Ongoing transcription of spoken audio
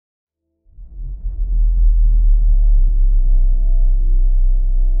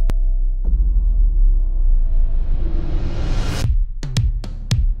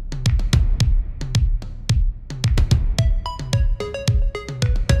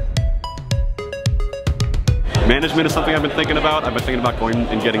Management is something I've been thinking about. I've been thinking about going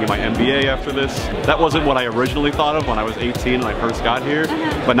and getting my MBA after this. That wasn't what I originally thought of when I was 18 and I first got here.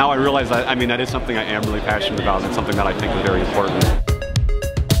 But now I realize that, I mean, that is something I am really passionate about, and it's something that I think is very important.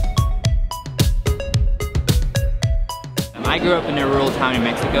 I grew up in a rural town in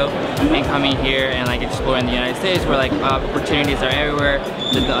Mexico, and coming here and like exploring the United States, where like opportunities are everywhere,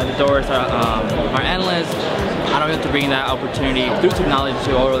 the doors are endless. I don't have to bring that opportunity through technology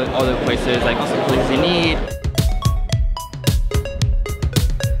to all the places, like also places you need.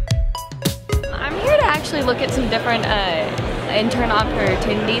 I'm here to actually look at some different intern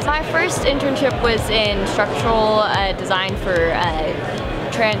opportunities. My first internship was in structural design for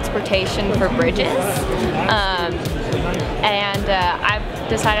transportation for bridges. I've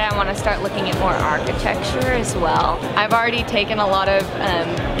decided I want to start looking at more architecture as well. I've already taken a lot of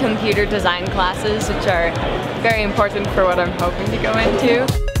computer design classes, which are very important for what I'm hoping to go into.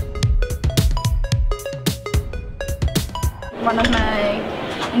 One of my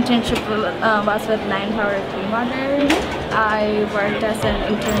internships was with Nine Power Clean Water. I worked as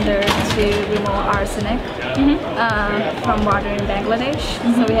an intern there to remove arsenic from water in Bangladesh.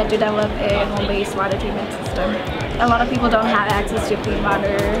 So we had to develop a home-based water treatment system. A lot of people don't have access to clean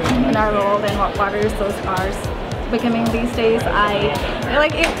water in our world, and what water is so scarce becoming these days.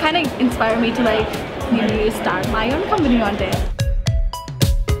 It kind of inspired me to maybe start my own company one day.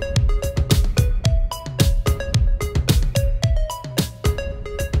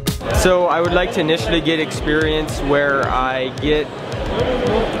 So I would like to initially get experience where I get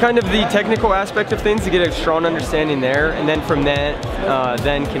kind of the technical aspect of things, to get a strong understanding there, and then from that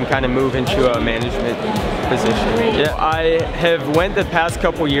then can kind of move into a management position. Yeah, I have went the past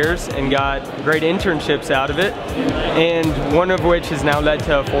couple years and got great internships out of it, and one of which has now led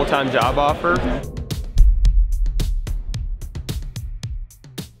to a full-time job offer.